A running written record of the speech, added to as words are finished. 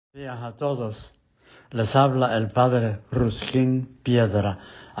Buenos días a todos. Les habla el Padre Ruskin, Piedra,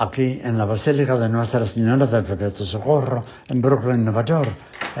 aquí en la Basílica de Nuestra Señora del Perpetuo Socorro, en Brooklyn, Nueva York.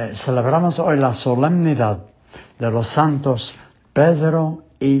 Celebramos hoy la solemnidad de los santos Pedro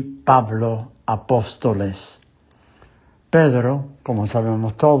y Pablo, apóstoles. Pedro, como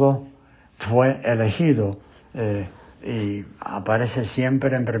sabemos todos, fue elegido y aparece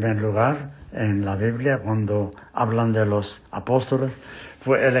siempre en primer lugar en la Biblia cuando hablan de los apóstoles.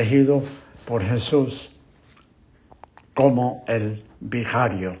 Fue elegido por Jesús como el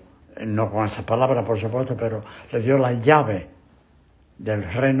vicario, no con esa palabra por supuesto, pero le dio la llave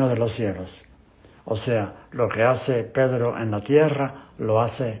del reino de los cielos. O sea, lo que hace Pedro en la tierra, lo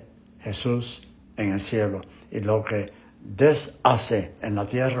hace Jesús en el cielo. Y lo que deshace en la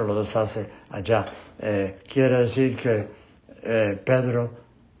tierra, lo deshace allá. Quiere decir que Pedro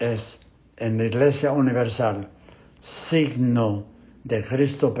es en la Iglesia Universal signo de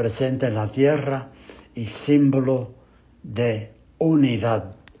Cristo presente en la tierra y símbolo de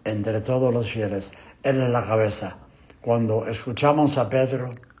unidad entre todos los fieles. Él es la cabeza. Cuando escuchamos a Pedro,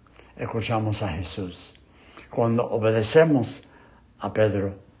 escuchamos a Jesús. Cuando obedecemos a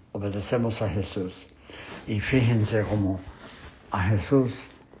Pedro, obedecemos a Jesús. Y fíjense cómo a Jesús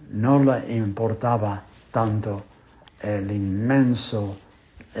no le importaba tanto la inmensa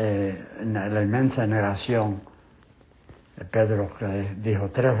negación. Pedro que dijo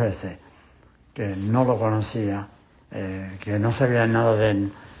 3 veces que no lo conocía, que no sabía nada de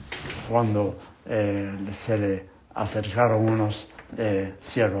él, cuando se le acercaron unos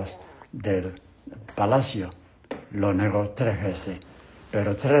siervos del palacio, lo negó 3 veces.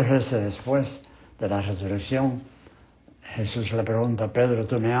 Pero 3 veces después de la resurrección, Jesús le pregunta: Pedro,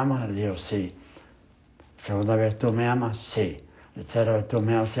 ¿tú me amas? Él dijo: sí. Segunda vez: ¿tú me amas? Sí. Tercera vez: tú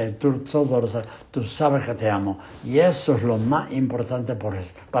me amas. Tú sabes que te amo. Y eso es lo más importante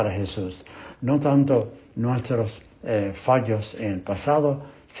para Jesús. No tanto nuestros fallos en el pasado,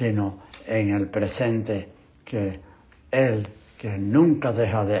 sino en el presente, que Él, que nunca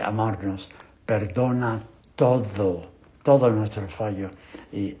deja de amarnos, perdona todos nuestros fallos,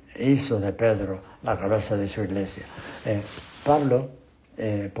 y hizo de Pedro la cabeza de su iglesia. Pablo,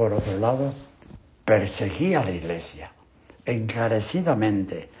 por otro lado, perseguía a la iglesia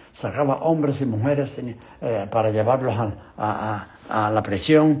encarecidamente, sacaba hombres y mujeres para llevarlos a la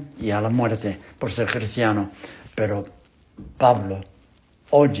prisión y a la muerte por ser cristiano. Pero Pablo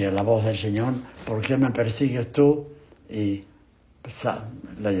oye la voz del Señor: ¿por qué me persigues tú? Y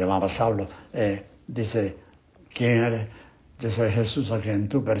le llamaba Saulo, dice: ¿quién eres? Yo soy Jesús a quien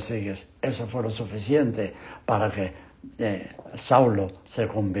tú persigues. Eso fue lo suficiente para que Saulo se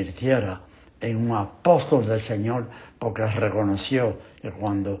convirtiera en un apóstol del Señor, porque reconoció que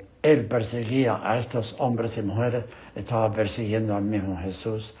cuando él perseguía a estos hombres y mujeres, estaba persiguiendo al mismo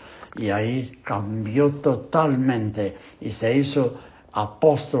Jesús. Y ahí cambió totalmente y se hizo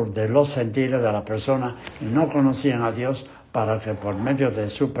apóstol de los gentiles, de las personas que no conocían a Dios, para que por medio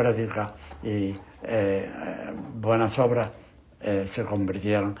de su prédica y buenas obras se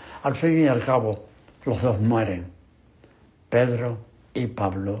convirtieran. Al fin y al cabo, los dos mueren, Pedro y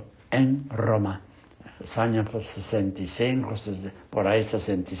Pablo, en Roma, los años 65, por ahí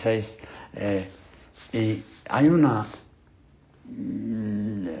 66. Y hay una,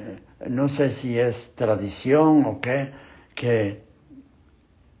 no sé si es tradición o qué, que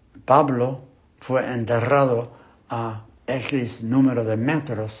Pablo fue enterrado a X número de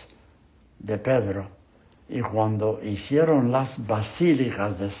metros de Pedro. Y cuando hicieron las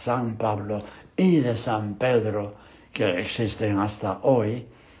basílicas de San Pablo y de San Pedro, que existen hasta hoy,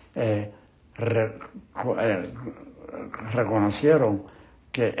 reconocieron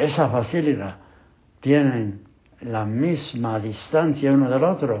que esas basílicas tienen la misma distancia uno del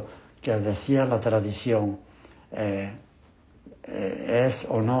otro que decía la tradición. Es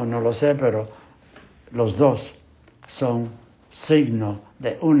o no lo sé, pero los dos son signo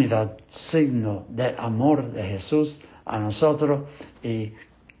de unidad, signo de amor de Jesús a nosotros, y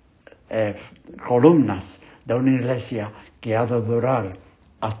columnas de una iglesia que ha de durar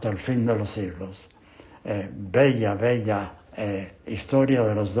hasta el fin de los siglos. Bella historia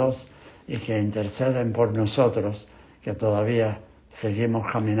de los dos, y que interceden por nosotros, que todavía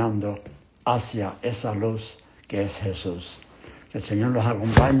seguimos caminando hacia esa luz que es Jesús. Que el Señor los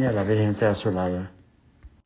acompañe, la Virgen esté a su lado.